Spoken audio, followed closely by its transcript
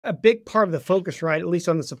A big part of the focus, right, at least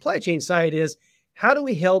on the supply chain side, is how do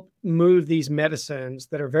we help move these medicines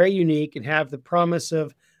that are very unique and have the promise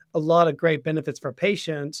of a lot of great benefits for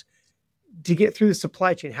patients to get through the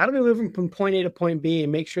supply chain? How do we move them from point A to point B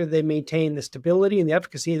and make sure they maintain the stability and the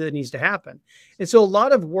efficacy that needs to happen? And so a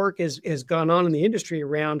lot of work has gone on in the industry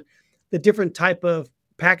around the different type of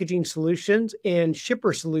packaging solutions and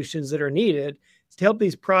shipper solutions that are needed to help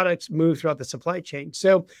these products move throughout the supply chain.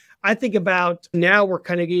 So I think about now we're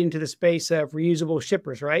kind of getting into the space of reusable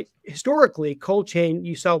shippers, right? Historically, cold chain,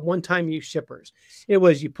 you saw one-time use shippers. It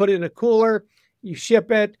was you put it in a cooler, you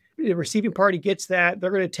ship it, the receiving party gets that,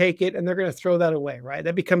 they're going to take it and they're going to throw that away, right?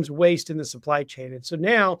 That becomes waste in the supply chain. And so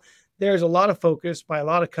now there's a lot of focus by a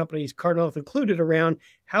lot of companies, Cardinal Health included, around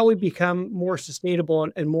how we become more sustainable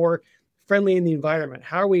and more friendly in the environment.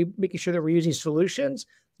 How are we making sure that we're using solutions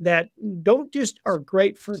that don't just are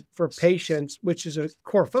great for patients, which is a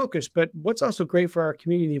core focus, but what's also great for our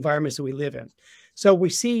community and the environments that we live in. So we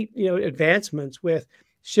see, advancements with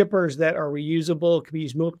shippers that are reusable, can be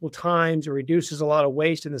used multiple times, or reduces a lot of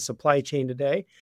waste in the supply chain today.